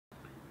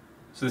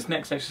So this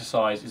next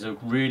exercise is a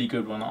really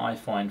good one that I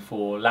find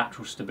for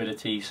lateral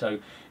stability. So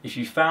if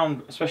you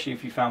found, especially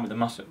if you found with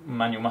the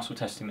manual muscle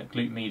testing that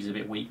glute med is a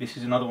bit weak, this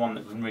is another one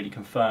that can really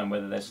confirm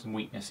whether there's some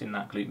weakness in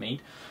that glute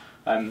med.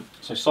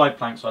 So side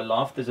planks I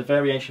love. There's a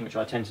variation which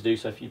I tend to do,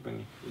 so if you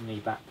bring your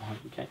knee back behind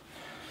you, okay.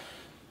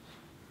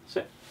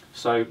 Sit.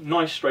 So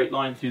nice straight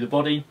line through the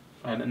body,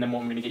 and then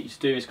what I'm going to get you to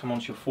do is come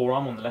onto your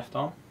forearm on the left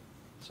arm.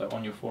 So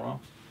on your forearm,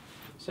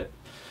 sit.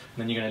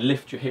 And then you're going to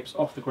lift your hips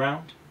off the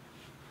ground.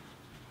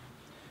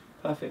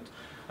 Perfect.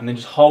 And then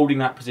just holding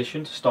that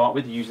position to start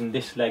with, using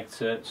this leg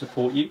to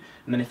support you.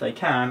 And then if they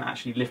can,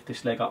 actually lift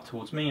this leg up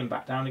towards me and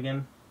back down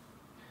again.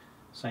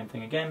 Same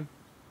thing again,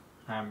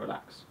 and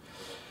relax.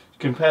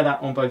 Compare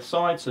that on both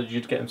sides, so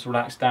you'd get them to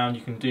relax down.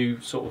 You can do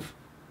sort of,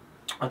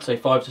 I'd say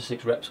 5 to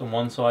 6 reps on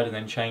one side and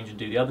then change and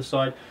do the other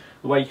side.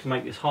 The way you can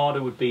make this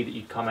harder would be that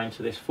you come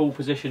into this full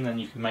position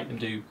and you can make them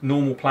do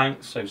normal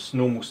planks, so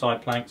normal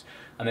side planks,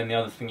 and then the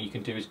other thing you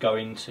can do is go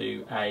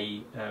into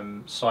a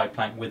side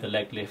plank with a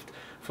leg lift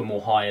for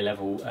more higher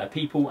level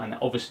people, and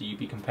obviously you'd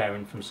be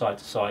comparing from side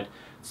to side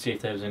to see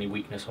if there was any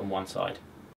weakness on one side.